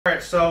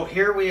Alright, so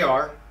here we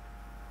are.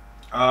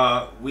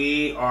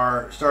 We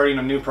are starting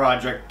a new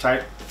project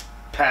type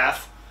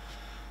path,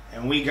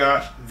 and we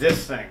got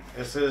this thing.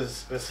 This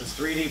is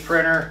 3D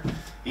printer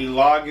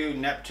Elegoo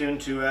Neptune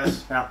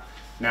 2S.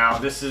 Now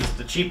this is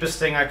the cheapest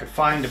thing I could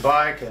find to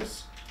buy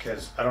because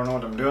I don't know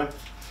what I'm doing.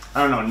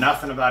 I don't know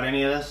nothing about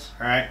any of this.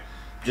 All right,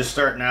 just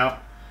starting out.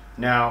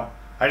 Now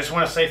I just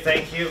want to say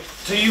thank you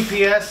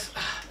to UPS.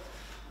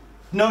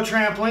 No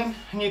trampling,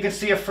 and you can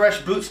see a fresh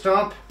boot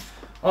stomp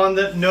on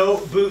the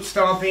no boot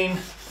stomping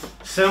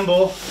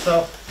symbol,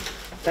 so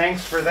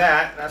thanks for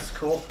that. That's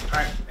cool. All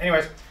right,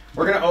 anyways,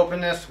 we're gonna open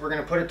this, we're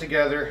gonna put it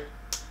together.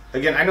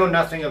 Again, I know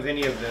nothing of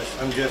any of this.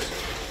 I'm just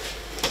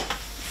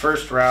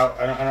first route.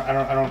 I don't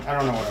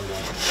know what I'm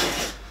doing.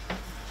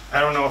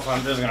 I don't know if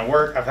this is gonna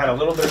work. I've had a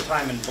little bit of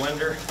time in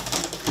Blender,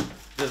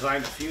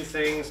 designed a few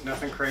things,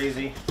 nothing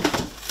crazy.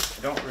 I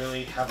don't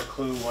really have a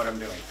clue what I'm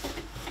doing.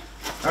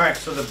 All right,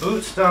 so the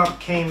boot stomp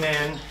came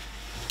in,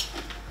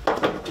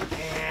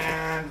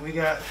 and we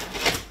got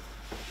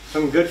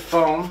some good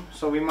foam,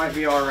 so we might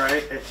be all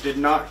right. It did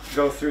not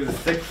go through the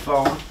thick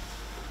foam.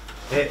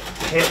 It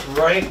hit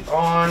right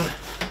on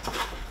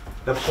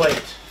the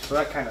plate, so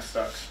that kind of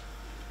sucks.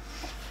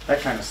 That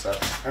kind of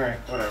sucks. All right,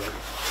 whatever.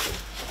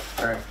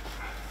 All right.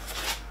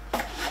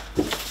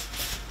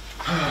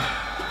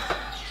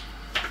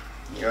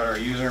 You got our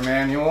user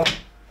manual.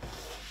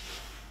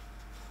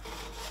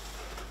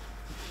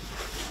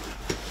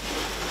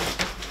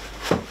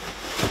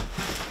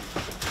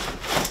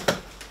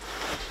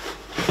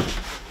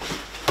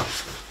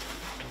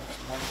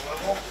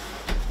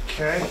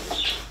 Okay.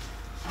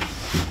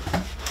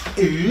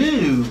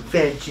 Ooh,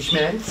 fancy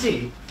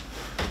schmancy.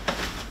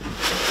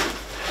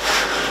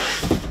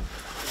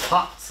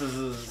 Hot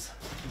scissors.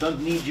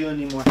 Don't need you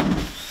anymore.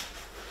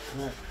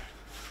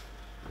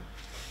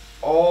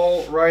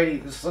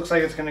 Alrighty, this looks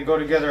like it's going to go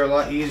together a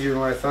lot easier than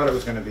what I thought it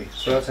was going to be.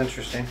 So that's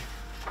interesting.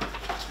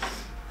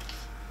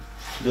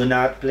 Do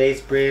not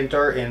place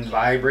printer in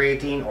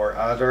vibrating or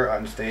other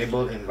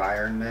unstable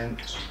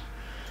environment.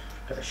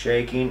 The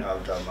shaking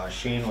of the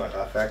machine will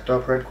affect the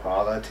print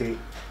quality.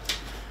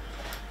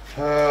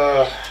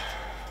 So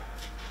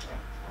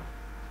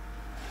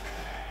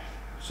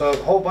a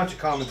whole bunch of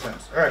common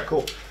sense. Alright,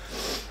 cool.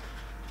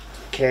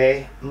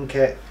 Okay.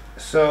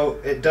 So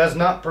it does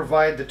not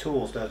provide the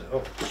tools, does it?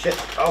 Oh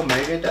shit. Oh,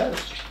 maybe it does.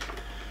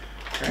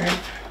 Alright.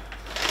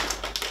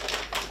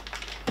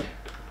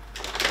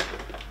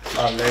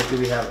 Later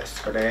we have a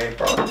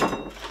scraper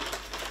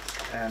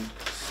and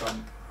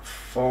some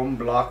foam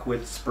block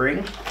with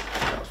spring.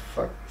 Oh,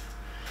 fuck.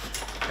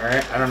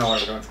 Alright, I don't know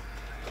what I'm doing.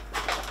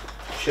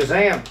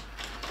 Shazam!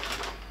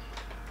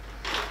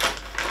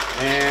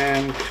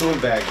 And tool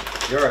bag.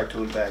 You're our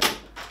tool bag.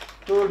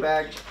 Tool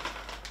bag.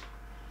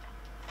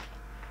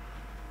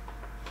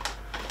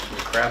 Some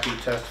crappy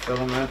test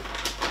filament.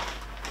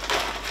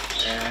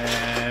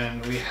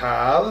 And we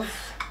have.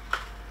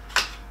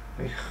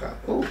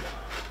 Oh,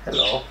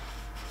 hello.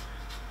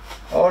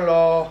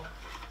 Hello.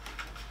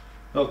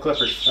 No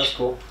clippers. That's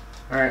cool.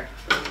 Alright.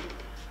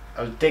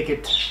 I'll take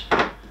it.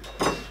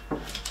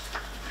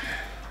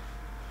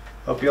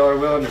 Hope y'all are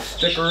willing to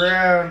stick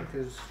around,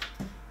 because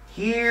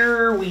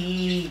here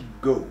we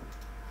go.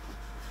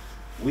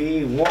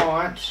 We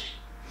want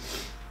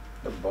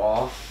the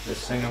ball,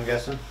 this thing I'm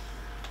guessing.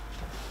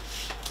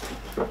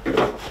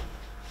 Uh-oh,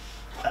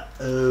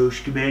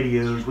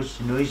 schematios, what's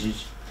the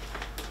noises?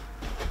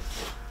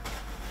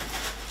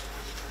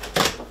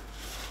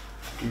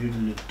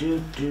 Am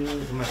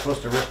I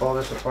supposed to rip all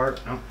this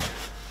apart? No.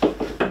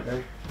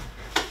 Okay.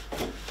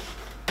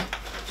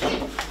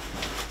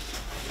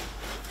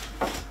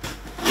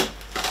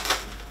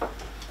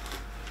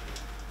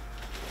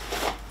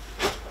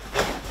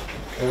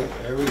 Okay,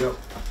 there we go.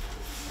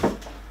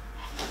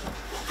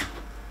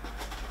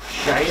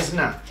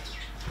 Scheisner.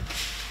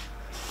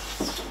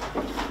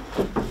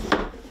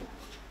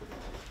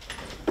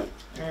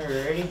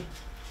 Alrighty.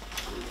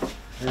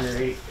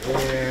 Alright,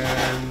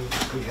 and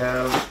we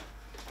have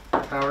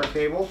power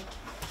cable.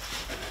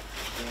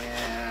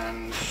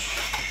 And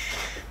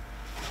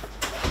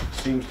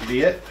seems to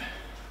be it.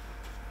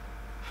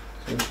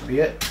 Seems to be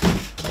it.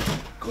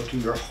 Go to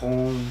your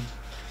home.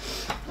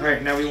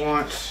 Alright, now we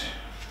want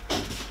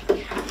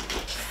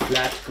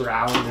flat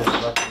ground is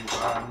what we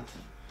want.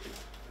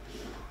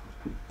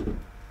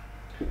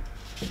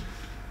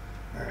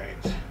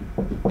 Alright.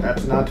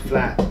 That's not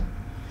flat.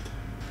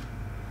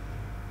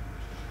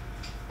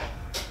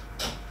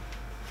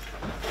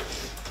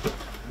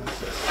 What's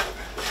this?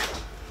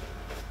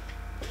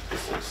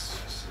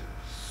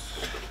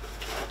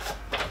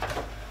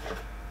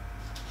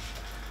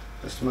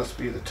 This must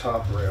be the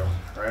top rail,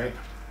 right?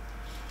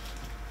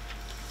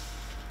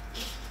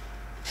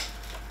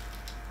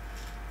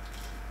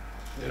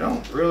 They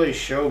don't really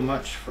show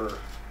much for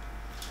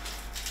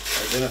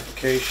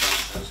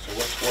identification as to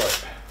what's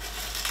what.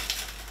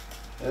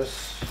 This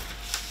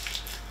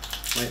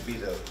might be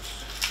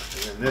those.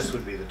 And then this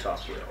would be the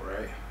top rail,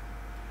 right?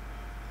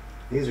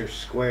 These are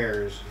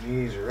squares, and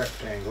these are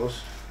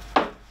rectangles.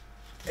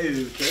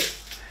 Okay.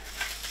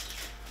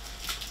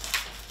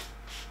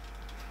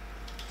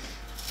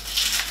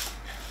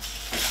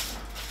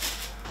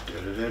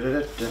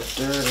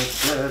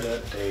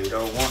 They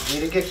don't want me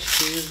to get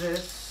to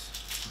this.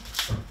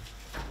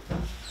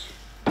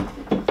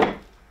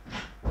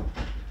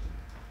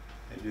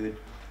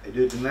 I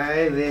do it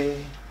my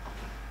way.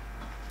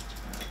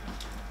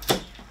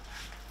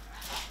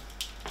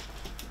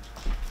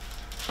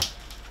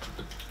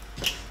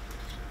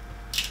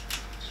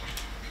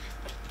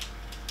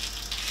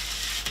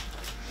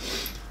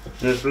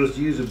 You're not supposed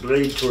to use a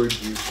blade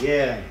towards you.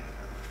 Yeah.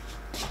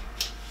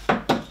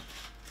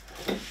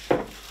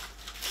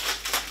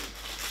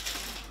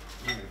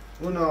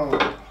 Uno.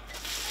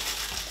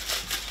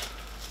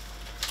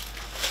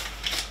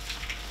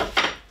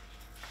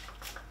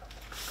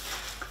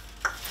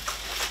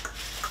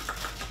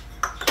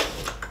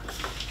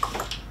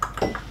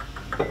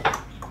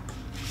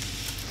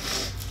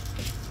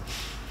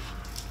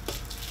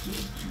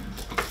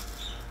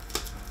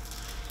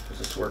 Does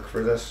this work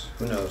for this?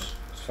 Who knows?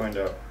 Let's find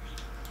out.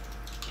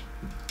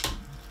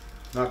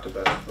 Not the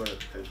best, but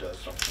it does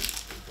something.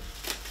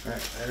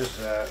 Alright, there's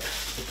that.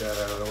 Get that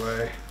out of the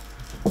way.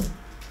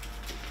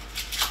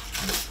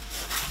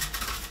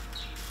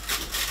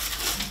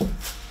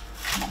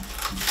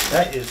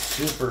 That is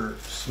super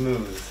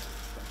smooth.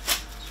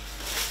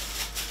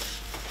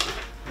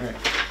 Alright.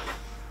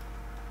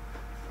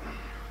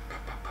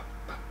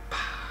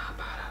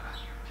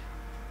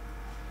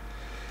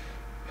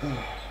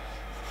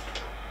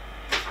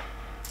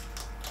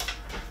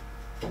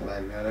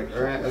 Magnetic.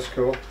 Alright, that's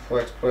cool.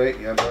 Flex plate,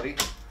 yeah buddy.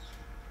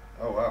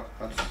 Oh wow,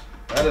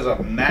 that is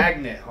a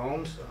magnet,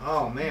 Holmes.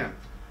 Oh man.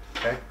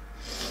 Okay.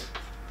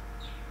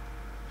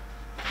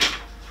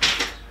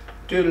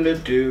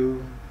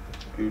 Doodle-doo.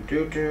 The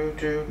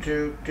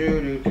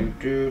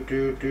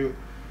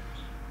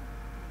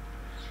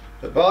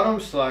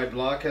bottom slide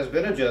block has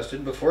been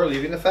adjusted before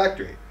leaving the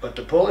factory, but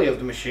the pulley of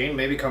the machine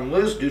may become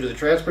loose due to the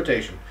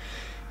transportation.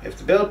 If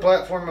the build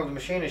platform of the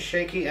machine is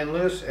shaky and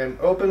loose, an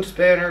open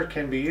spanner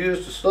can be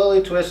used to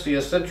slowly twist the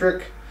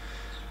eccentric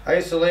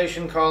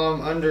isolation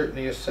column under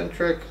the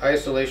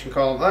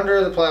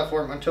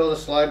platform until the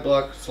slide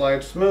block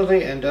slides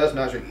smoothly and does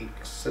not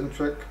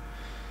eccentric.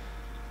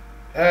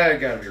 I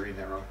gotta be reading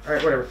that wrong.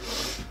 Alright, whatever.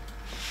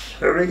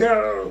 Here we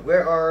go.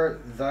 Where are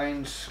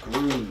thine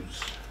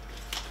screws?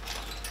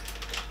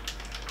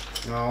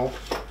 No.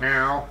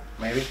 Now.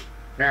 Maybe.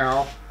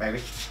 Now.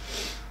 Maybe.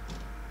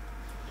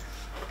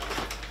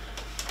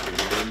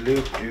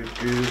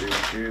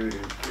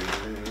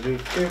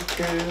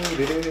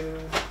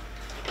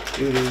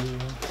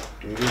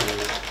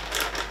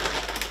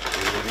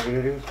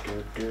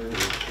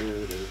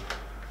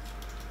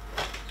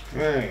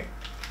 Alright.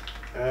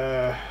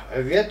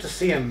 I've yet to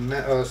see a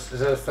is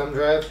that a thumb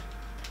drive?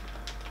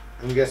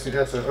 I'm guessing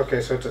that's a,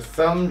 okay, so it's a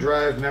thumb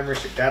drive memory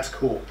stick. That's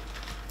cool.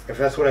 If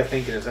that's what I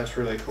think it is, that's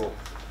really cool.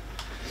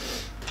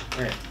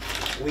 Alright,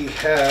 we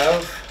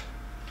have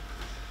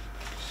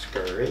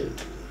screws.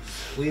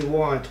 We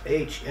want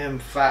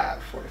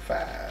HM545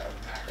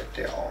 right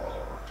there.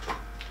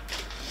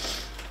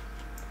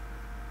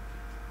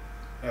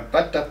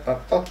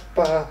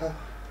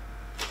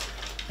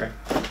 Right.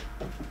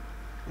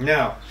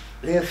 Now,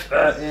 if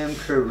I am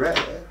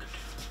correct,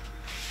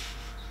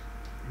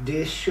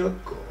 this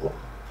should go.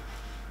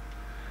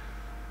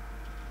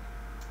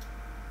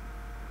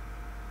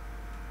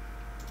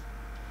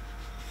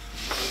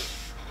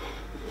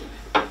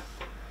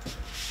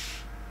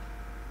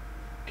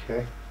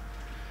 Okay.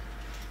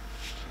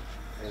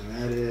 And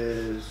that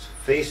is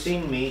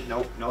facing me.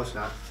 Nope, no it's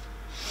not.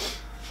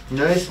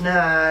 No it's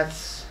not.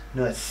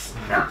 No it's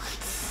not.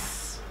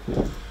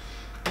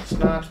 It's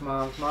not,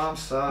 Mom. Mom's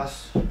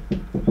sauce.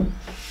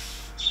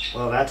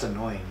 Well, that's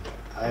annoying.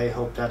 I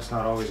hope that's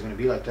not always going to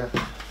be like that.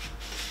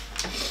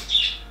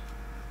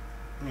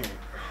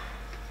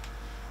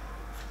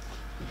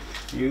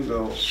 You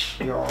go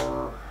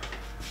here.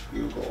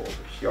 You go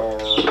here.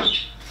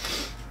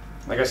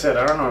 Like I said,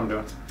 I don't know what I'm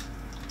doing.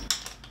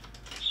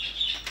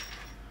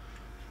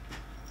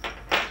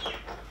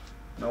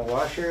 No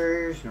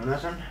washers, no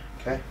nothing.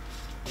 Okay.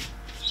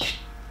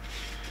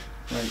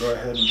 I'm going to go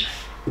ahead and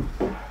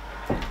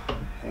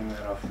hang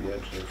that off the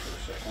edge there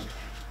for a second.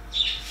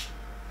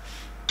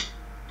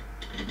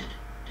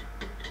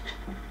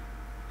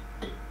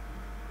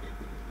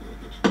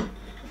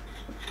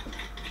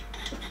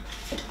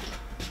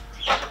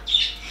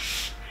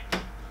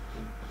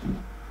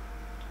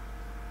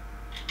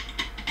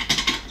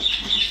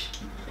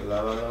 La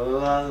la la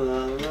la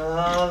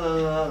la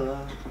la la.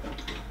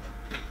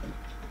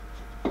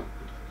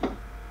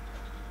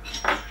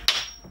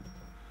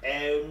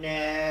 Oh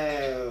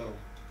no!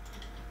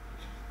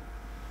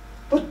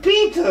 But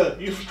Peter,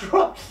 you've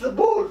dropped the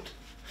bolt.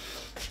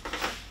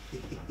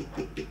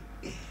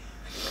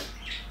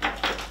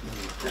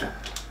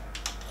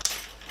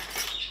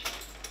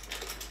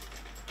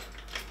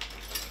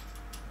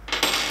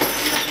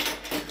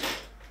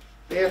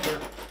 Peter.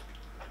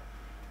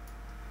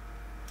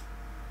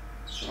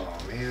 Oh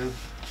man.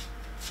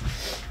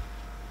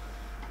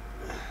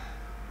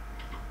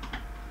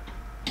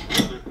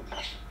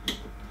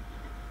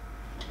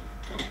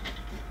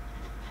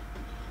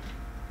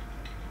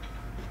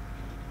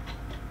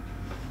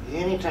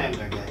 Anytime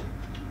they're good.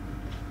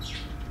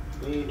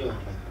 What are you doing?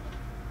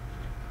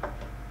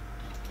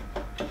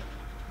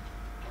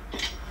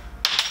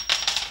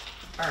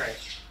 Alright.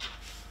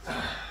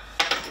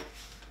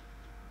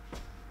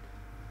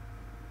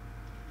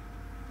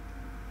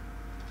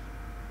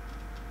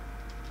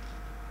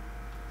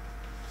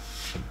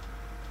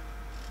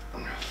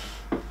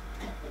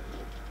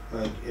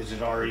 Like, is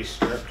it already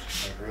stripped?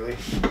 Like, really?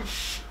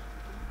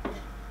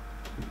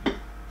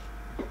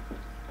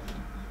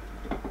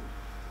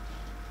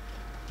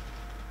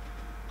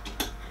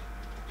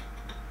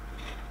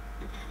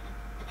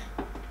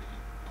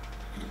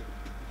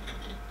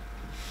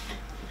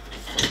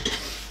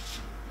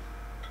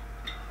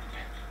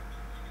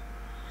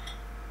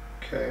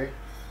 Okay.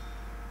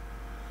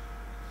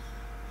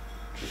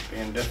 Just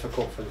being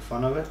difficult for the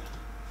fun of it.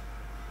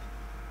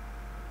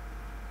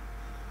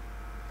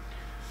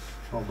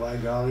 Well, by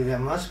golly,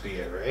 that must be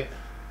it, right?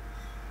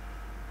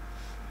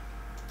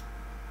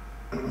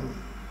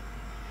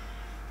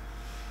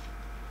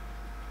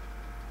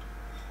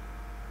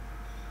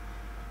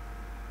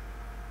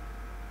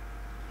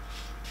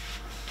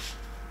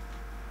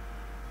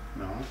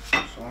 No,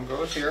 this one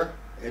goes here.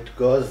 It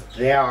goes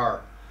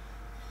there.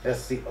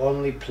 That's the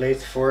only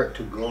place for it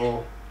to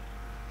go.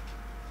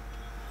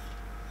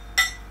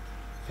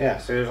 Yeah,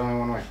 so there's only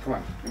one way. Come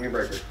on, give me a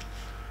breaker.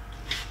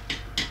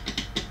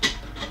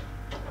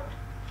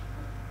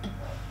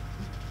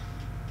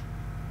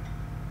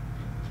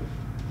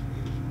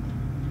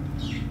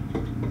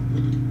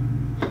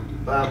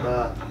 Ba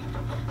ba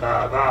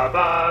ba ba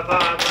ba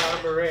ba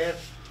ba.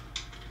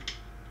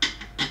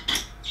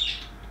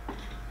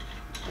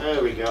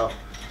 There we go.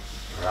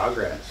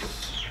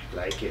 Progress.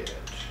 Like it.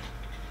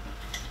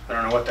 I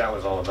don't know what that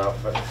was all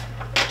about, but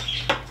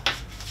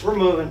we're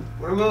moving.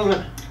 We're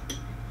moving.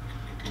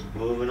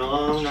 Moving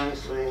along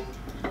nicely.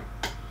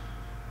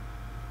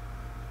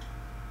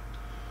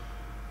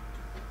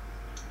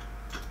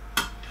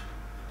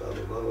 Ba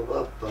ba ba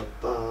ba ba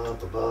ba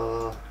ba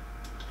ba.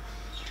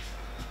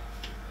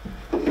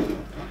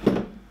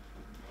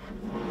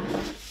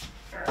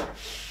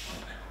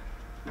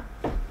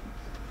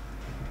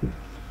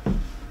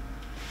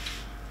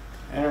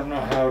 I don't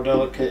know how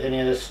delicate any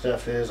of this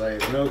stuff is. I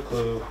have no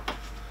clue.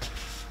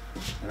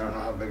 I don't know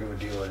how big of a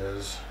deal it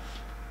is.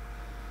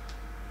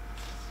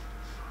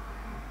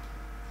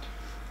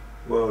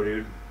 Whoa,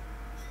 dude.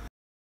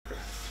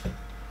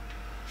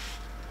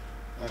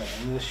 Alright,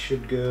 and this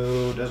should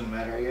go, doesn't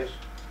matter, I guess.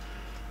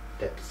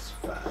 That's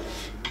fine.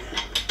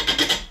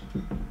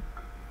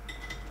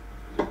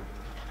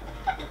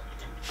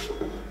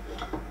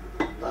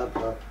 Bop,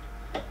 bop.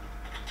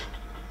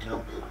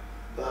 Nope.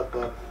 Bop,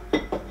 bop.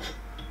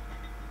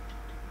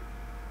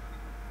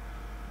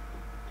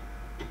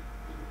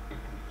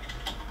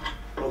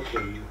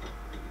 Okay, you.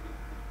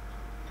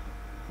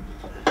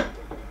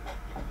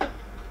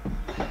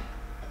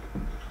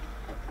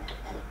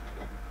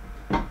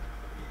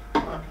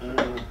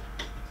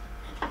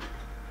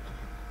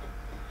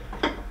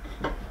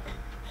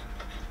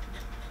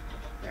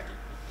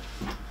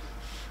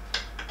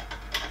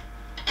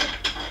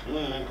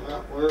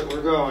 Well,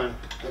 we're going.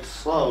 It's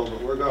slow,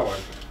 but we're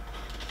going.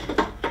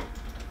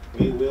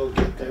 We will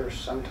get there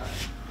sometime.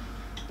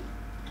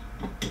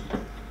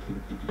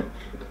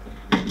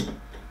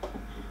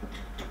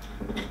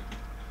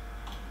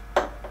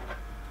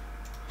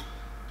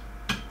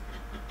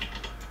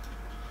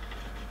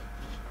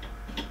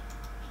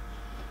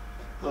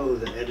 Oh,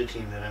 the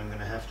editing that I'm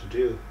gonna have to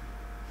do.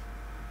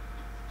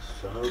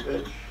 Son of a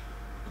bitch.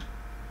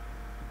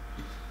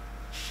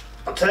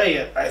 I'll tell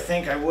you, I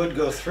think I would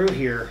go through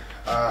here.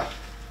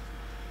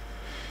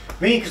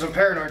 Me, because I'm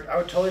paranoid, I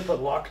would totally put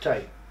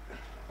Loctite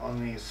on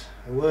these.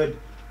 I would.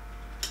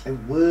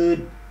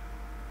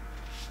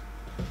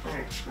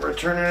 We're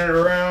turning it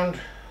around.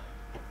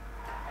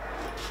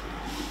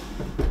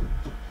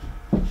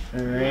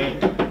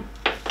 Alright. And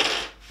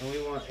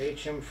we want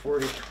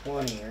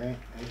HM4020, right?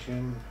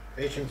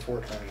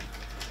 HM420.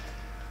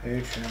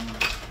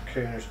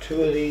 Okay, there's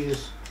two of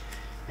these.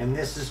 And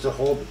this is to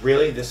hold,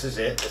 really? This is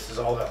it? This is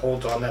all that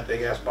holds on that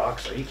big ass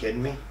box? Are you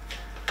kidding me?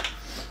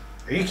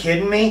 Are you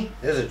kidding me?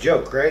 This is a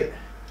joke, right?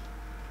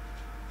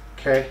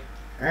 Okay.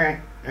 Alright.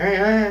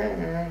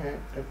 Alright.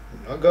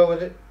 I'll go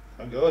with it.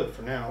 I'll go with it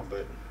for now,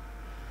 but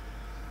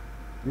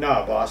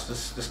nah, boss,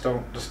 this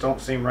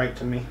don't seem right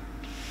to me.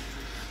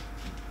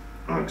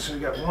 Alright, so we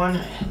got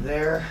one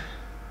there.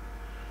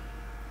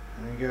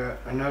 And we got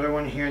another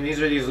one here. And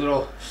these are these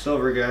little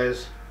silver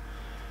guys.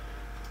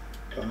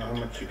 Don't know how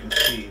much you can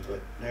see,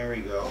 but there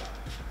we go.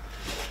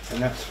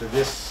 And that's for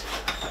this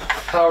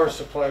power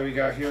supply we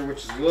got here,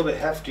 which is a little bit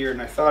heftier than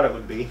I thought it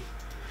would be.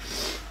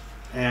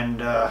 And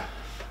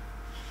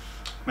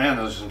man,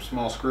 those are some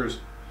small screws.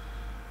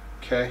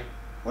 Okay,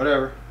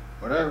 whatever,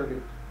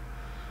 dude.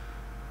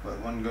 But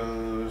one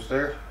goes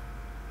there.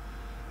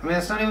 I mean,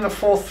 it's not even a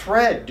full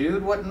thread,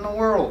 dude. What in the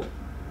world?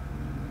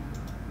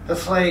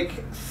 That's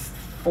like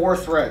 4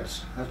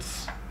 threads.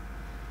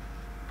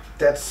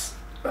 That's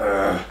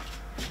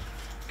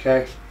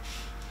okay.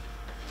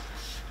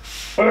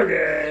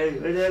 Okay,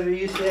 whatever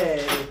you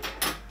say.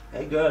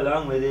 I go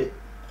along with it.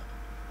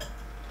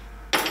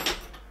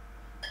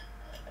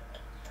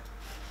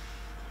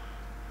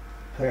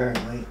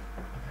 Apparently.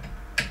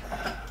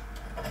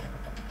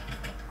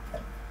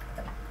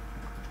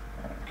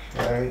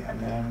 Okay, and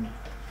then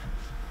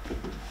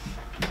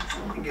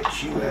let me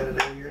get you out of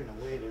there. You're in the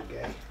way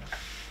there, guy.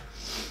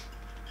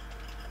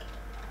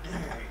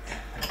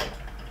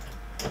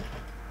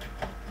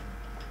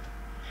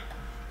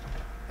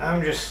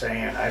 I'm just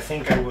saying, I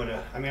think I would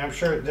have, I mean, I'm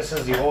sure this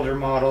is the older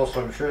model,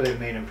 so I'm sure they've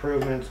made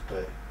improvements,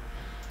 but,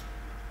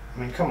 I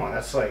mean, come on,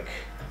 that's like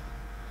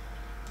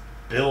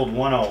build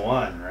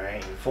 101,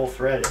 right? You full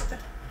thread it.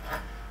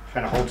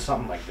 Trying to hold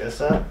something like this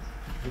up,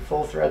 you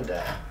full thread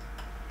that.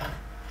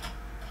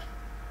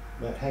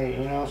 But hey,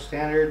 you know,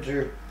 standards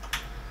are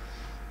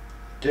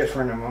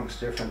different amongst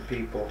different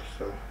people,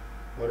 so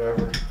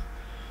whatever.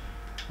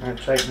 I'm gonna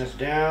tighten this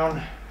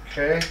down,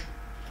 okay?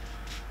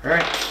 All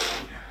right.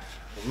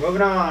 We're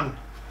moving on.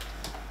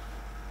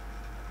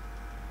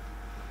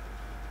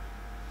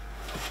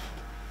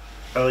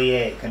 Oh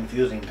yeah,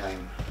 confusing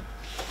time.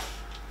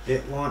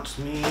 It wants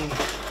me.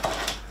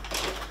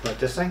 What,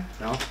 this thing?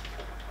 No.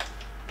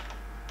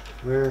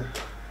 Where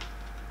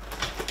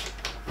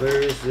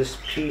is this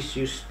piece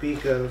you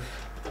speak of?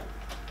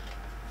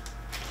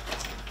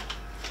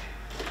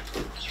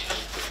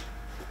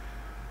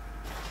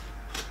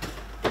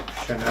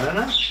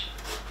 Shanana?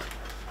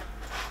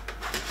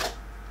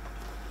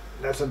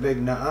 That's a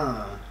big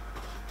nuh-uh.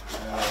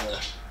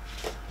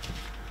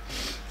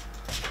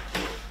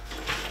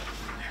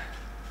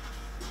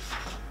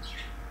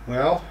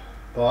 Well,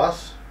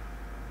 boss.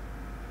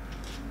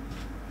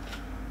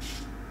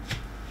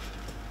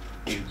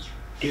 Do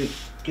do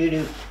do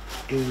do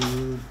do do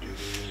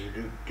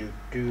do do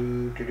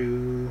do do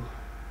do.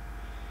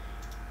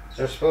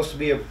 There's supposed to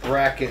be a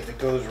bracket that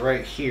goes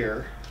right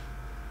here.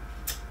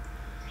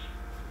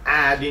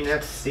 I do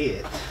not see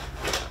it.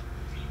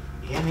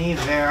 Any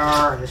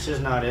there. This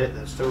is not it.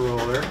 That's the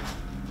roller.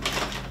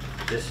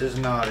 This is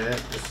not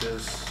it. This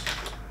is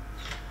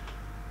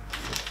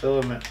the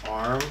filament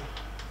arm.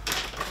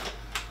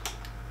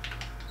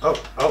 Oh,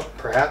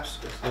 perhaps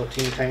this little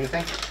teeny tiny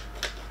thing.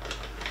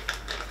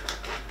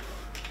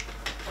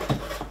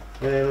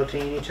 Little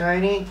teeny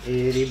tiny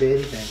itty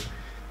bitty thing.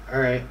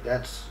 Alright,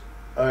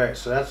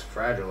 so that's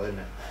fragile, isn't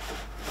it?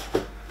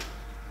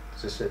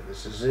 Is this it?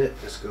 This is it.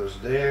 This goes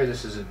there.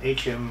 This is an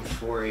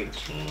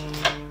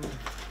HM418.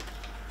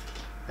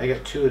 I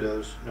got two of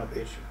those. No,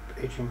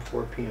 HM4,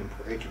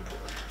 PM4, HM4.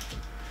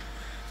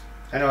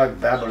 I know I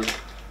babble.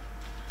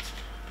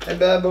 I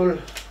babble.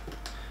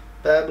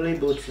 Babbly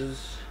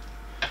butches.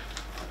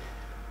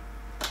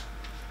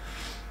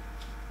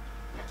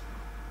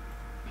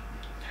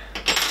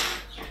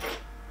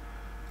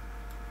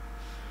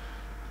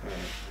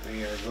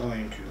 We are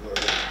going to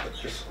put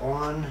this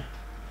on.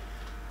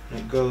 And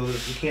it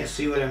goes, you can't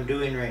see what I'm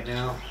doing right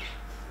now,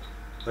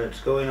 but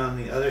it's going on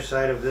the other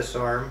side of this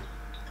arm.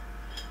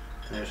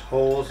 And there's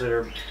holes that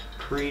are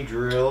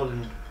pre-drilled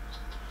and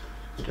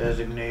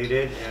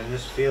designated, and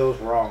this feels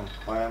wrong.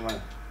 Why am I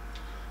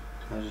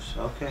just,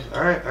 okay,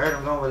 alright,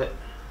 I'm going with it.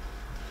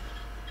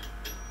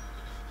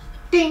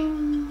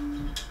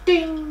 Ding!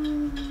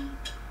 Ding!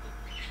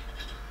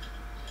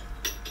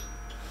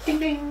 Ding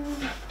ding!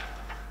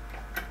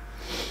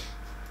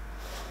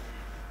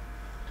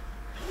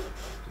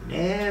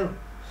 No.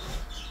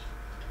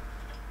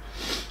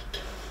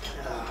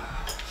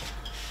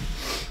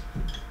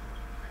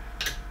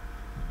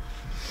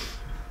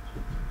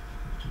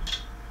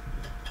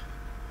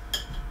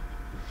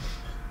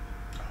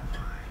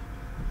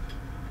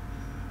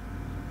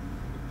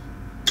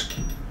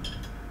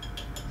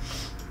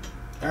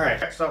 All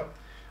right, so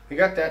we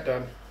got that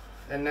done,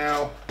 and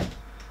now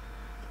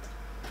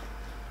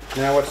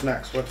what's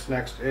next? What's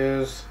next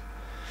is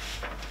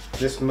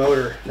this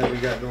motor that we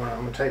got going on.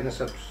 I'm gonna tighten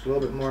this up just a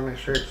little bit more, make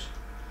sure it's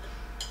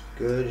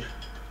good.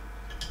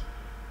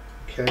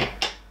 Okay,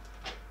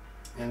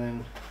 and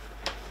then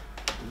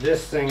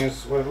this thing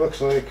is what it looks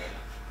like,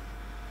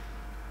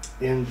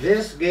 and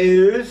this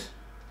goes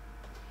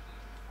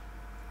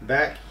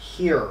back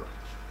here.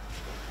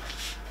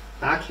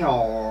 Back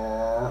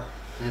here.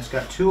 And it's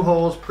got two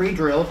holes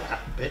pre-drilled. Ah,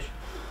 bitch.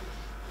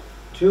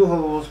 Two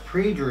holes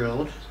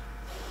pre-drilled.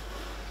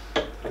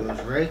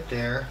 Goes right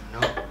there.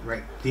 No,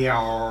 right there.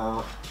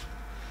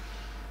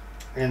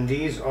 And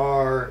these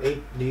are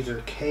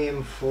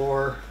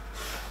KM4.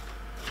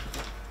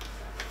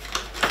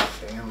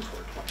 KM4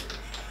 20s.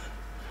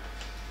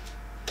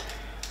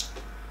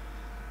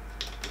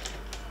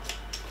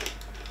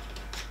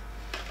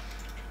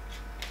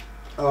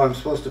 Oh, I'm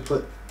supposed to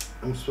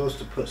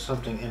put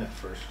something in it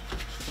first.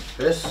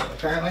 This,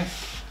 apparently.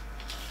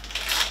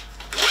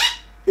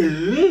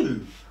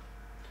 Ooh.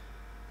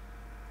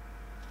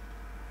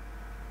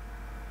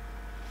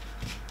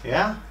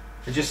 Yeah?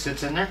 It just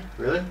sits in there?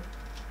 Really?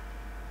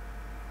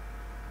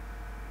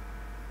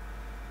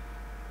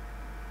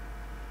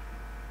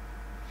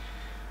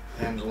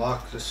 And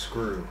lock the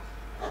screw.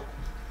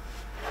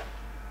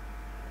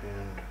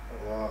 And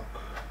lock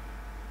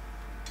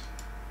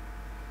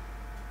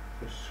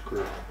the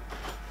screw.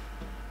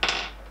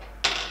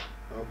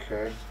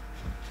 Okay.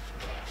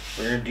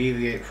 We're gonna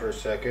deviate for a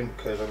second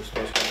because I'm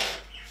supposed to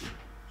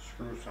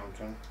screw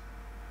something.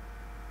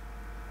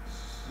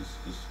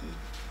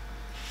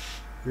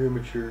 You're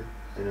immature.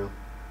 I know.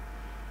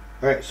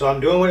 Alright, so I'm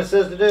doing what it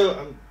says to do.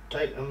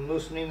 I'm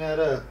loosening that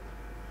up.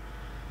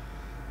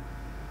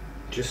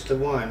 Just the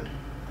one.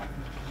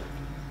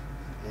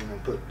 And I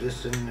put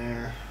this in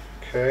there.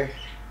 Okay.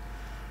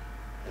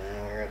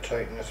 And we're gonna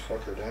tighten this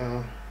fucker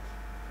down.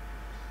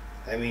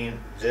 I mean,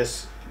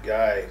 this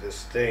guy,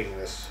 this thing,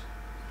 this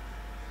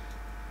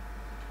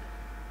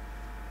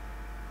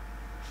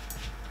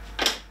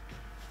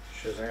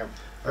Shazam.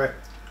 Alright,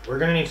 we're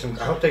gonna need some,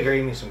 I hope they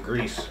gave me some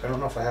grease. I don't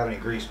know if I have any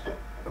grease, but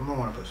I'm gonna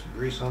wanna put some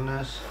grease on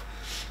this.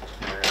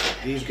 And we're gonna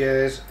take these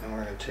guys, and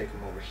we're gonna take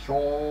them over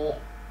here.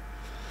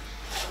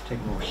 Take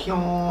them over here.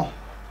 Oh,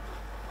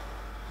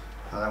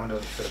 that one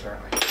doesn't fit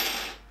apparently.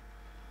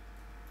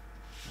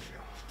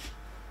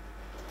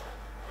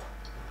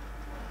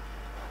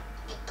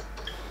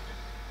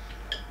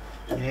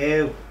 There we go.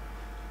 No.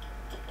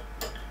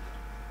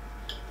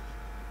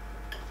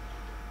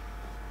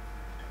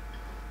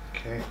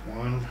 Okay,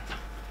 one.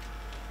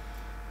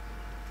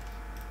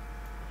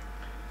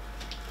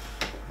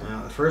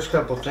 Now the first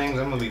couple things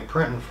I'm gonna be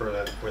printing for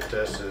that with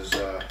this is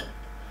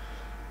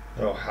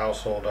little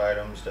household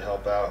items to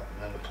help out,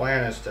 and then the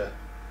plan is to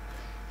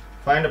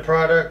find a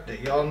product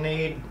that y'all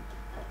need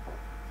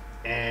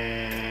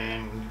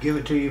and give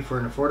it to you for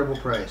an affordable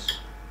price.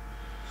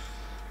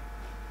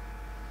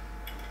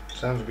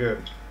 Sounds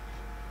good.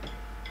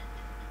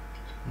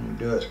 Let me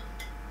do it.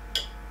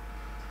 It's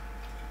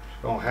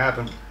gonna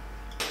happen.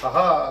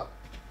 Haha.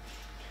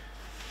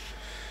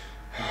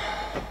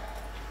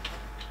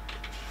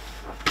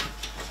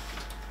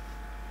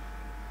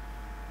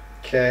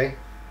 Okay.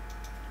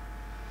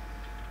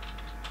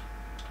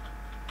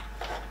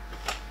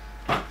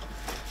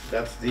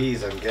 That's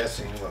these, I'm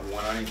guessing. What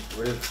one I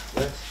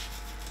what?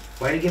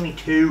 Why'd you give me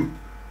two?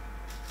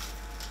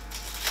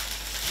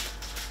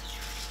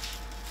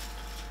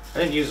 I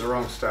didn't use the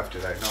wrong stuff,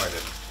 did I? No, I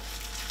didn't.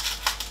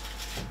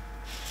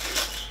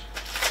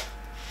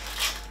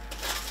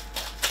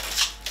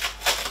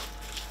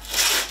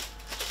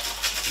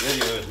 The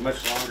video is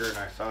much longer than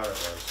I thought it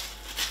was.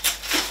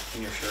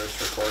 And you're sure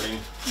it's recording?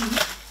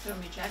 Mm-hmm. You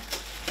want me to check?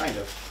 Kind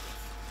of.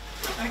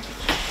 Okay.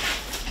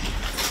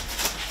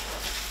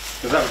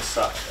 Because that would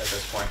suck at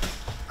this point.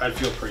 I'd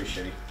feel pretty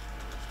shitty.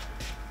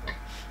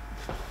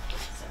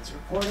 Says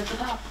record at the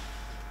top.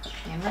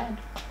 In red.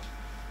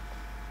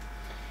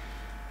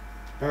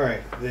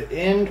 Alright, the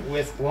end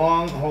with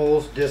long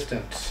holes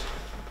distance.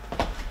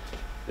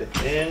 The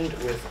end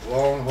with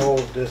long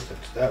holes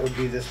distance. That would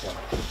be this one.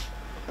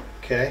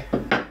 Okay.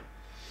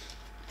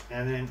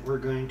 And then we're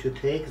going to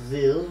take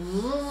this.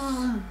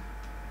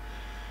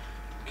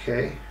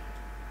 Okay.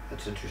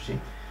 That's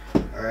interesting.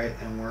 Alright,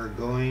 and we're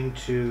going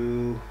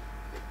to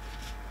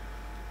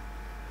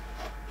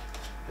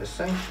this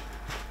thing.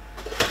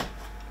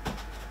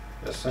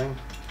 This thing.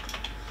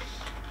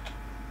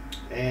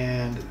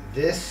 And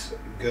this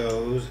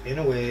goes in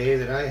a way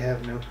that I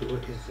have no clue.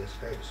 What is this?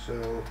 Right,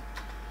 so,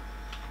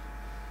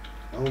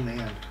 oh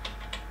man.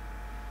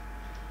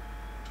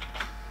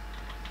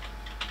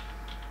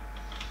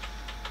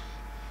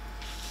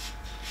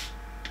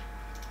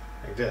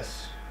 Like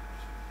this.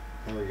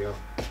 There we go.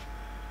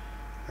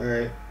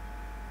 Alright.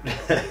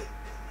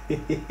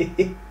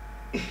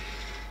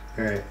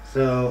 Alright,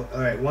 so,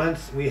 alright,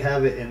 once we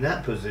have it in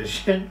that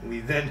position, we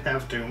then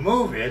have to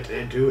move it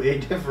into a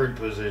different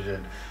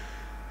position.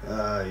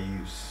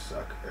 You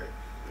suck. Right,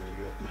 there you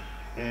go.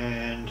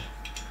 And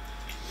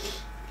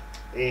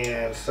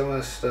some of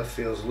this stuff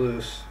feels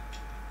loose.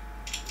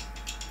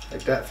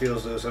 Like that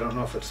feels loose. I don't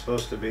know if it's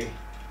supposed to be.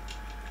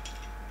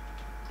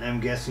 I'm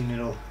guessing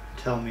it'll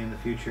tell me in the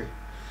future.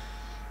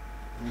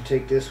 You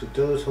take this with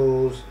those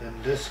holes,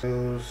 and this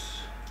goes.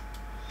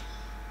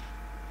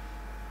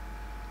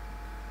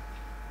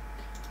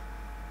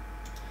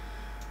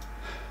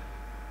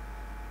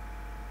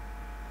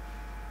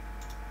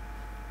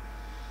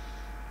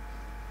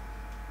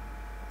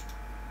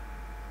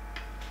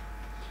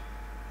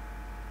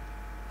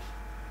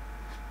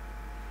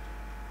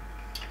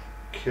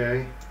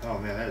 Okay. Oh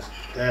man,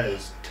 that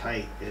is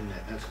tight, isn't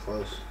it? That's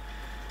close.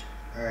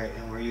 All right,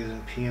 and we're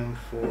using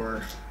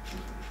PM4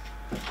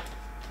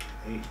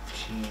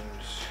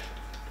 18s.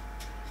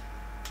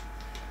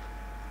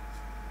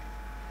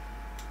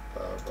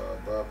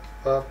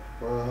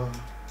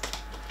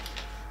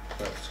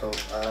 Let's hope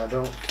I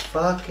don't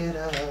fuck it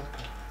up.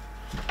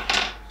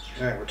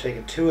 All right, we're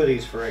taking two of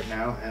these for right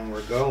now, and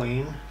we're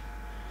going.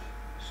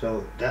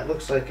 So that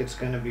looks like it's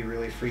going to be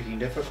really freaking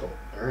difficult.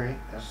 All right,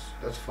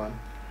 that's fun.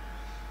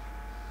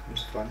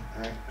 It's fun.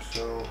 Alright,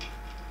 so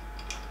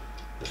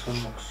this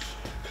one looks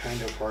kind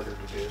of harder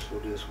to do, so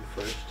we'll do this one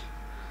first.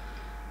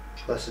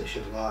 Plus it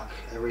should lock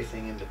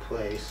everything into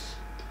place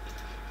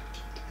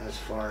as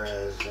far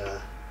as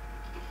this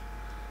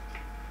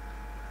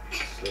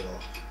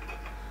little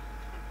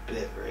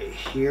bit right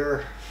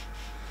here.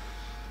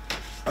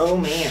 Oh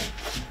man.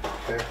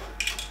 Okay.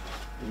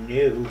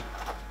 No.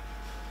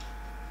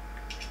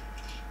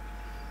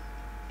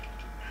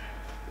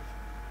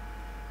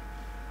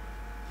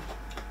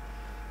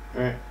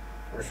 Alright,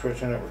 we're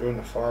switching it. We're doing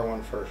the far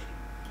one first.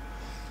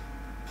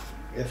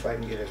 If I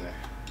can get in there.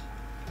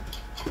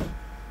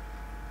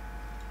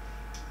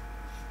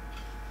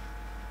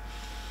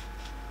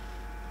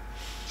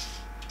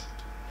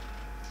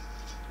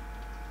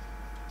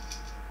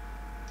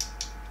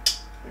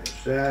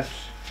 There's that.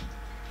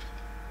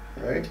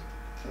 Right?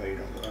 Oh, you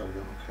don't go. Oh, you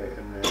don't.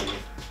 Okay, and then.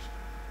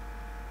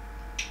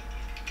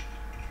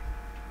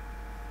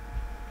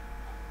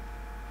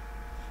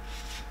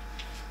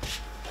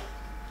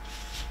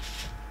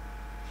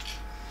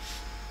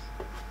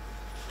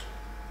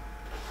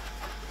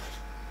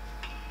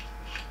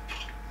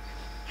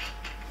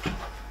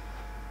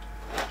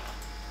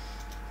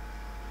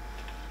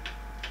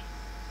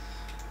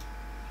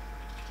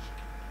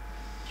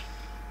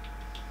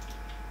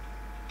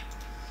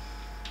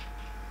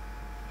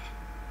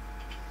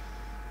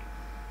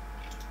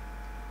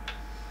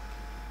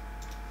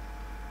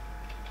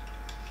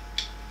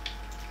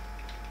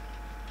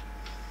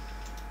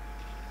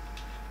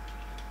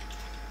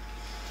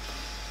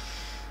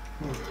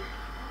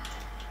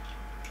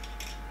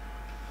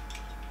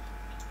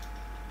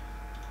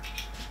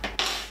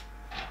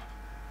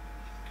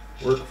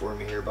 Work for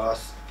me here,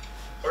 boss.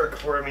 Work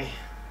for me.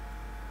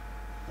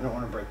 I don't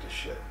want to break this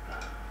shit.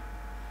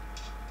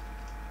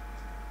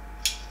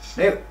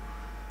 Noob.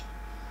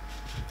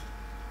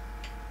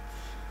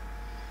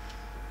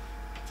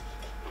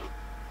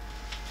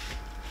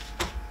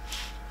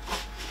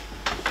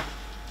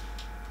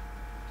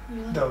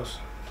 Those,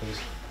 please.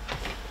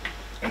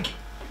 Thank you.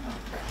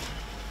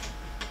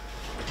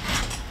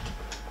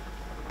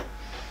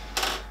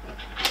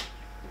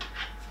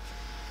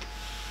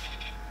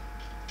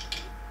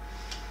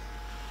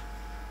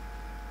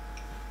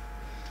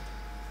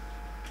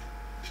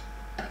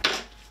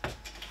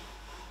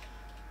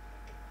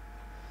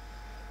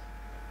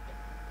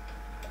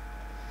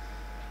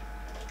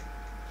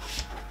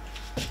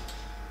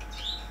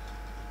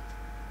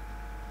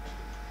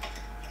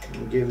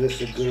 Give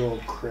this a good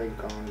old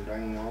crank on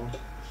down.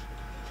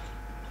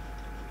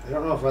 I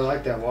don't know if I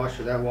like that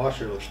washer. That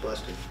washer looks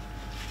busted.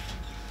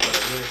 But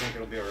I really think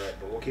it'll be alright,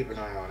 but we'll keep an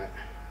eye on it.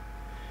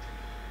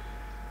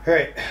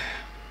 Alright.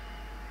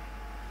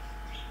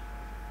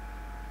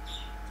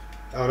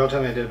 Oh, don't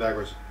tell me I did it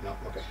backwards. No,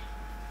 okay.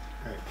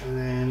 Alright,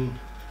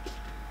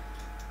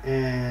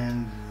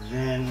 and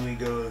then we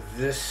go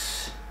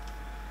this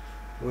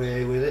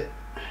way with it.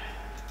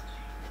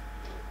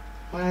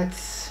 What?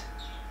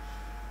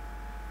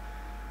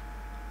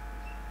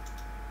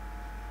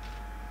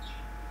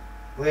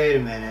 Wait a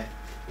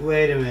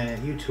minute,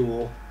 you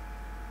tool.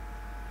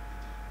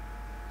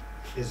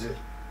 Is it?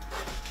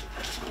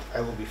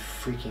 I will be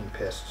freaking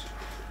pissed.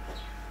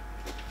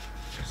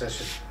 Because that's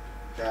just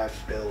bad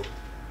build.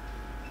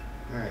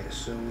 Alright,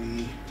 so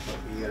we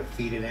gotta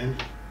feed it in.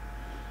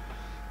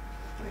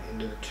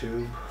 Into the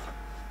tube.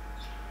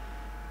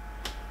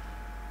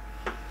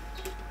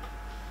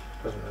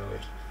 Doesn't really.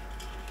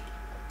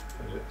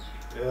 Does it?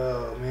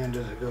 Oh man,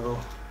 does it go?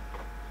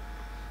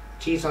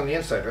 Teeth on the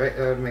inside, right?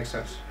 That would make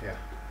sense, yeah.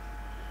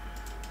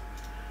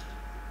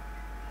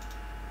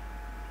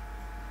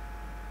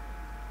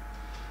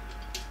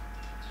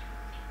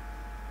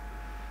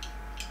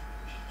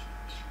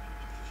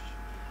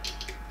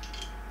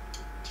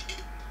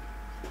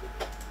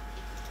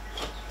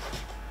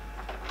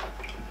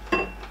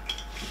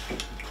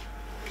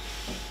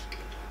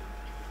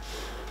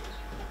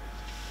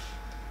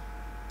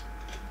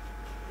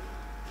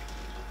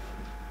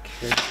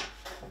 Okay.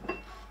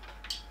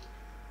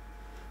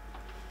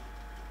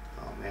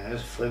 Oh man,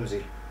 that's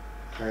flimsy.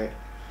 Alright,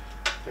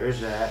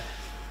 there's that.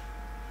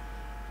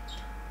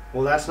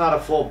 Well, that's not a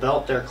full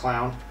belt there,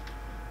 clown.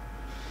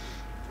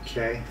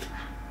 Okay.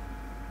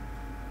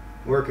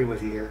 Working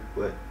with you here,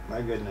 but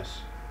my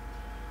goodness.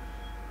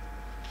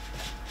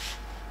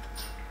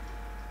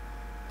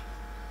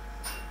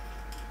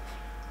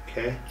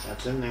 Okay,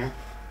 that's in there.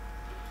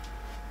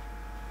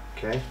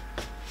 Okay.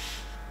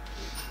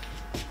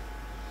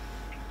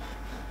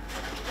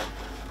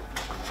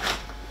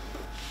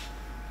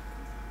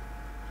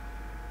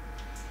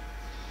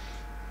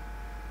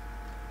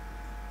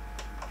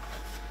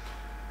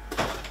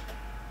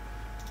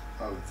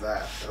 Of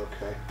that,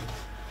 okay.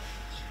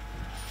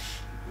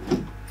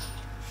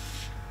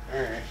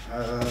 Alright,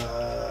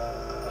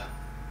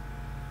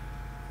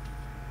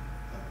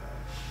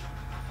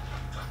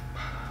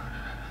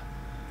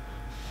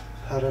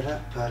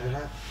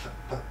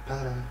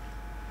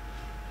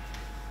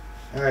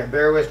 Alright,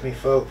 bear with me,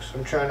 folks.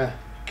 I'm trying to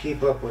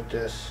keep up with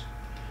this.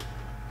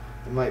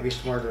 You might be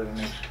smarter than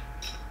me.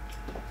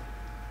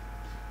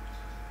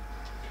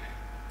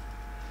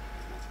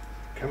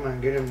 Come on,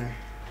 get in there.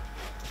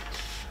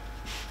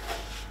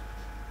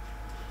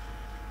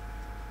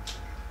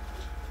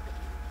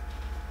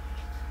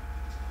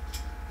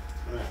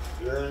 Alright,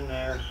 you're in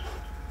there.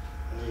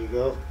 There you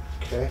go.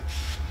 Okay.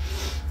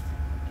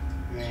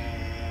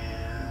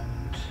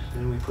 And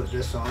then we put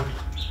this on.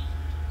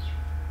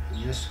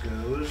 And this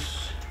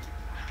goes.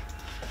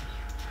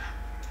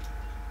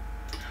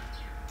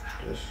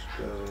 This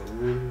goes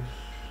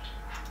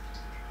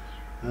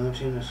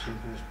Mounting the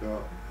synchronous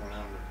belt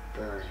around the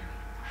bearing.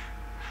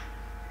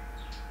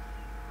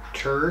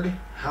 Turd?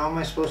 How am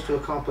I supposed to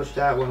accomplish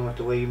that one with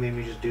the way you made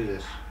me just do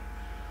this?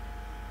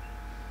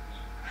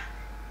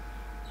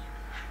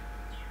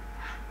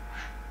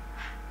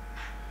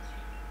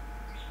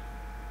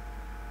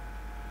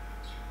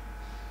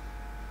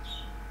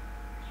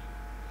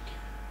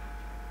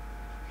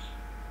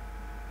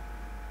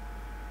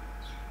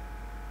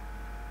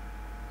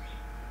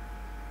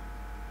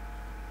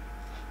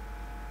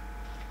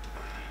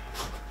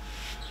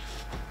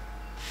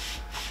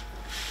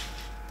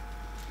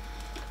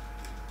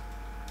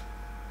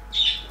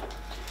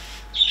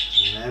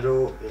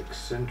 Metal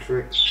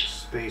eccentric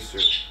spacer.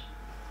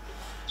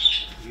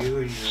 You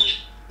and your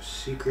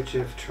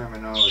secretive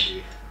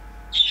terminology.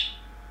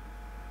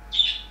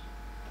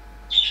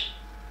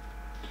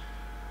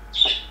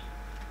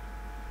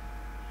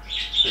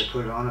 Did I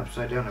put it on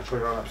upside down? I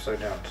put it on upside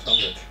down. Some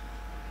bitch.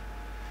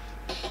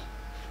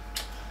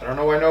 I don't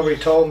know why nobody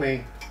told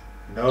me.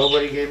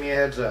 Nobody gave me a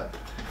heads up.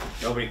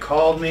 Nobody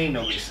called me.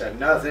 Nobody said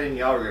nothing.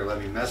 Y'all are gonna let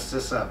me mess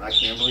this up. I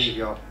can't believe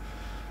y'all.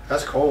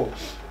 That's cold.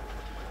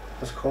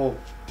 That's cold.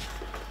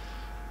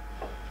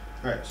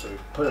 Alright, so we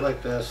put it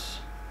like this.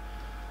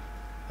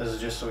 This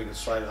is just so we can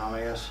slide it on, I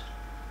guess.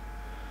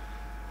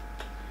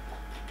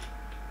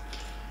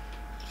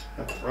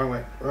 Oh, wrong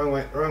way, wrong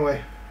way, wrong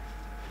way.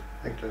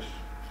 Like this.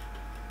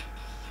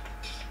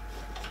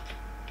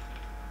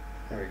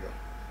 There we go.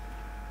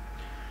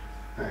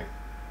 Alright.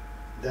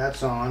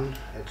 That's on.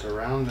 It's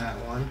around that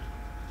one.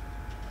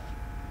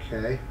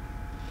 Okay.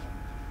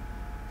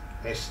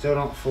 I still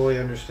don't fully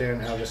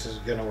understand how this is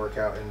going to work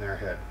out in their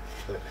head.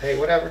 But hey,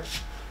 whatever.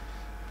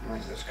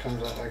 Alright, this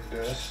comes out like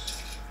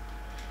this.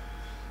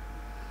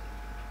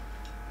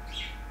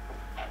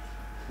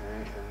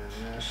 Alright, and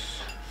then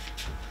this.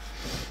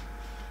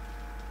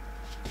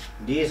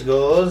 This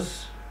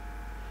goes.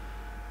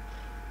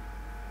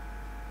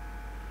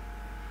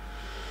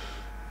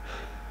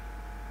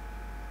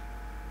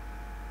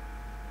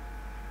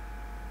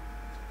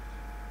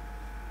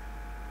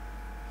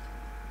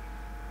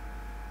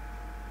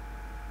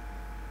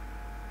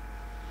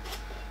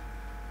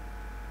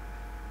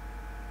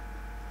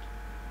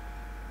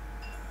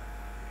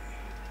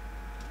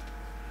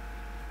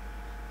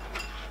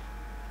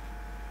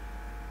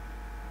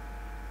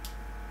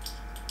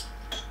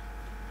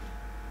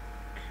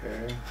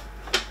 Okay.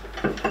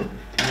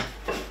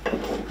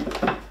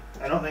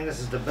 I don't think this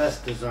is the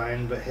best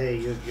design, but hey,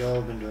 y'all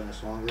have been doing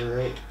this longer,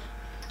 right?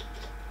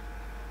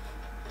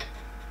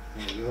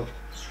 There you go.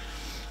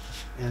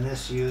 And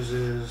this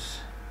uses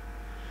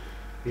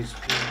these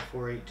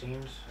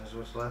PM418s as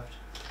what's left.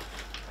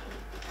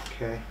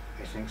 Okay,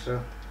 I think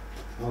so.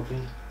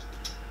 Hoping.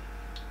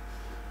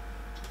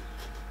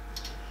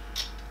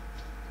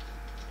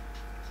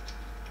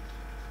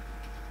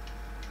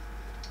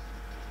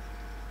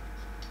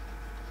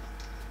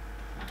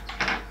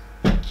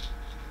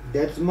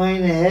 That's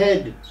mine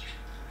head.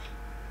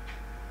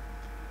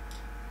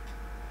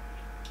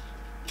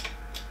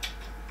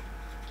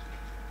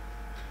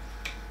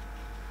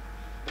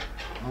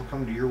 I'll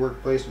come to your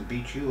workplace and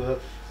beat you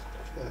up.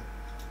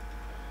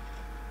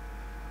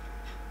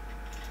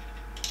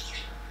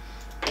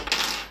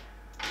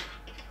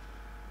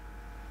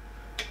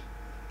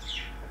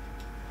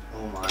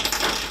 Oh my.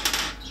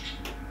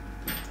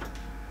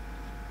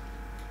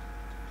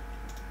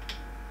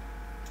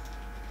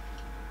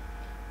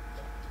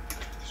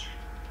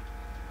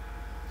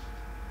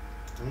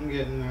 I'm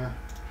getting there.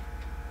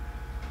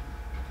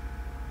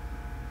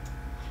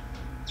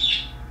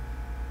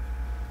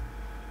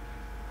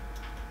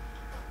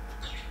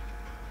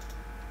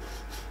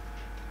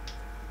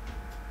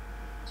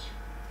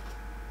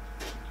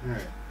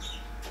 Alright.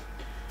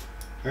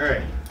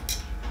 Alright.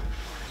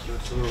 So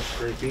it's a little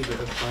scrapey, but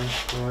that's fine.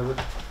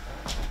 Whatever.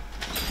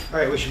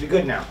 Alright, we should be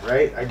good now,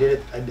 right? I did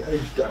it. I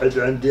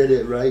did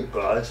it right,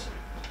 boss.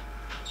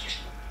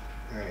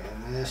 Alright,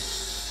 and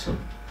this.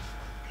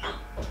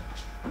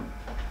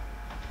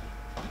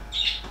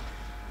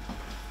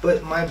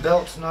 But my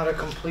belt's not a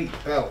complete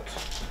belt.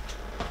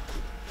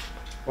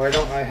 Why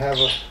don't I have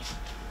a...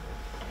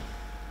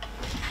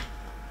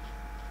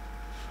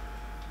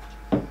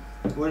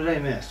 What did I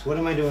miss? What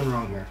am I doing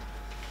wrong here?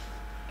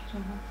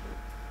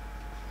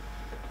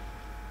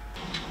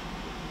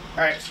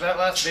 Alright, so that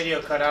last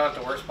video cut out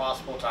at the worst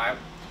possible time.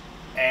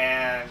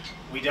 And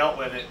we dealt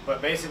with it.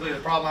 But basically the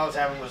problem I was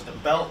having was the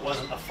belt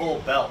wasn't a full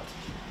belt.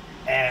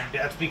 And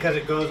that's because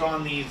it goes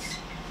on these...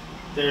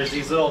 There's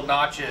these little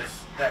notches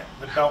that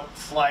the belt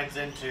slides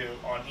into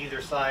on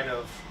either side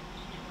of,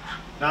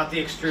 not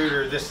the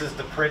extruder, this is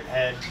the print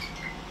head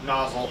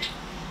nozzle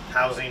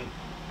housing,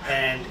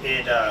 and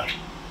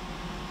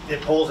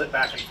it pulls it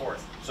back and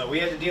forth. So we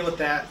had to deal with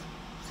that.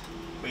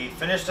 We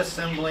finished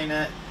assembling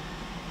it,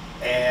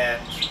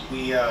 and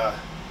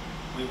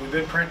we've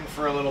been printing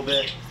for a little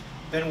bit,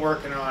 been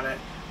working on it.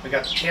 We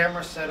got the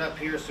camera set up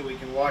here so we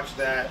can watch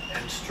that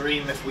and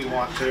stream if we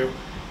want to.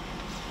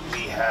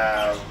 We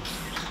have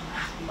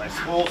my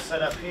spool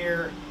set up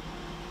here.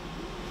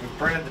 We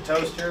printed the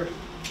toaster.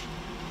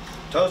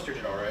 Toaster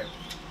did alright.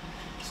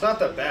 It's not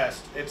the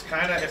best. It's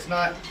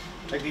not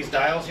like these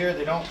dials here,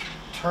 they don't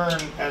turn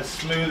as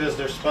smooth as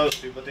they're supposed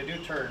to, but they do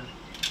turn,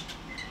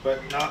 but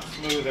not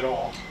smooth at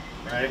all,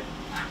 right?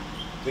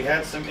 We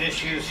had some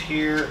issues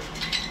here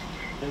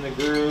in the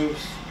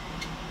grooves.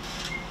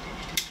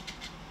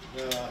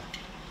 I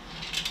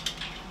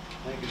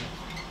think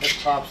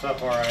this pops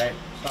up all right.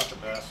 It's not the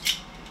best.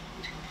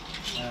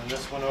 And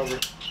this one over.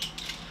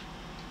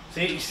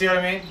 See, you see what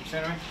I mean? You see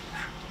what I mean?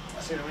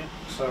 I see what I mean?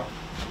 So,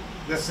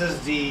 this is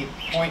the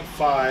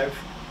 0.5.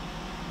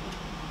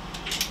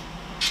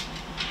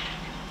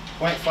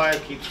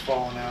 0.5 keeps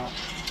falling out.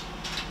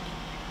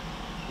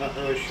 Not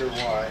really sure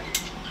why.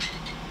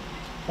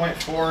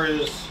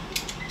 0.4 is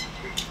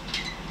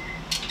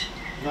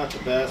not the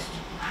best.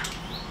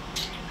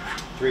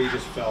 3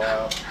 just fell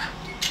out.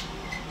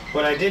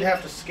 But I did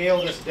have to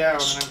scale this down,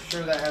 and I'm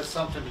sure that has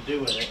something to do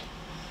with it.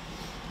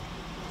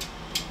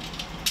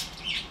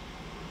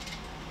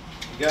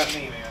 You got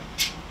me, man.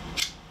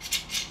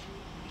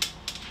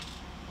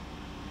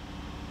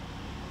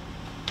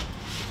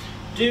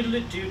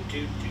 Doodle doo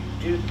doo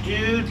doo doo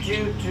doo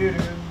doo doo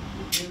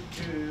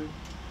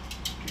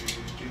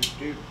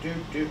doo doo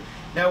doo.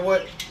 Now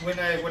when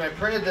I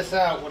printed this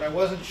out, what I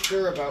wasn't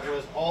sure about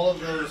was all of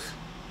those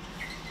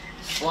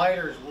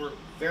sliders were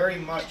very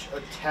much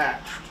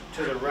attached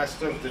to the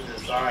rest of the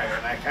design,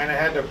 and I kind of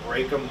had to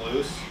break them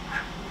loose.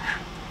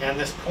 And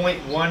this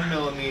 0.1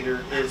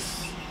 millimeter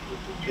is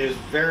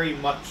very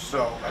much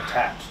so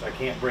attached. I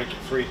can't break it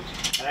free.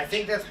 And I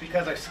think that's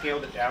because I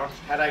scaled it down.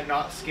 Had I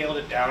not scaled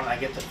it down, I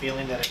get the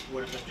feeling that it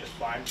would have been just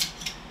fine.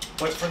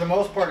 But for the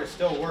most part, it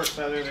still works,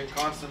 other than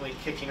constantly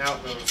kicking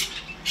out those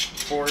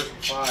 4s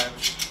and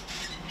 5s.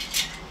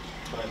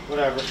 But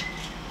whatever.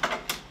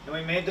 And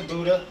we made the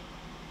Buddha.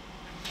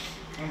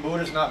 And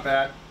Buddha's not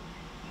bad.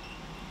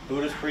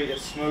 Buddha's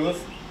it's smooth,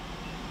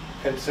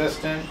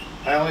 consistent.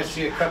 I only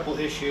see a couple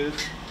issues.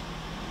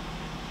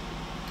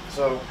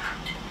 So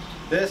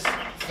this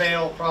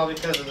failed probably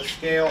because of the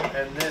scale,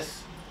 and this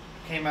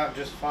came out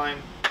just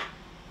fine.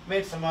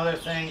 Made some other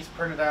things,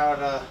 printed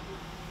out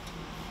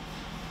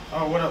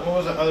oh, what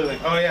was the other thing?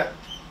 Oh yeah,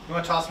 you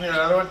want to toss me that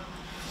other one?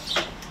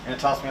 You gonna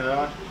toss me that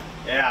other one?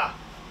 Yeah.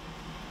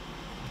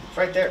 It's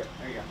right there.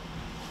 There you go.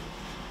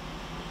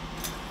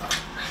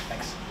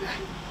 Thanks.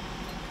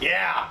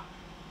 Yeah!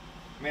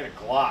 I made a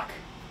Glock.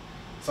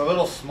 It's a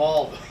little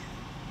small,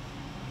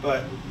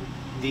 but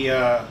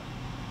the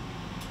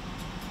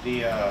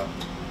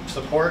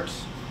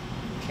supports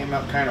came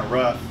out kind of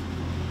rough.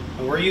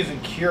 And we're using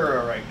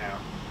Cura right now.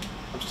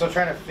 I'm still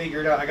trying to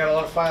figure it out. I got a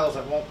lot of files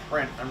that won't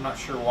print. I'm not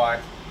sure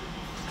why.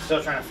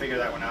 Still trying to figure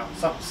that one out.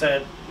 Something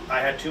said I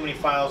had too many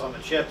files on the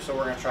chip, so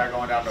we're going to try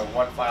going down to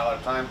 1 file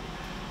at a time.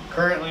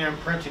 Currently, I'm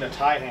printing a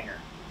tie hanger.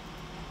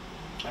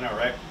 I know,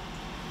 right?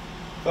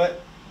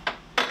 But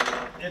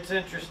it's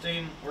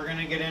interesting. We're going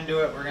to get into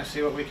it. We're going to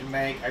see what we can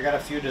make. I got a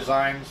few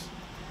designs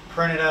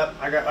printed up.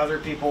 I got other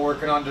people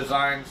working on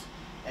designs.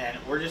 And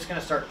we're just going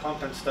to start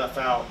pumping stuff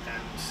out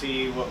and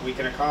see what we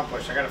can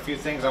accomplish. I got a few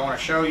things I want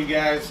to show you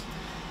guys,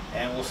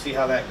 and we'll see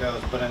how that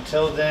goes. But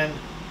until then,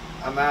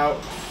 I'm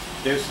out.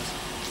 Deuces.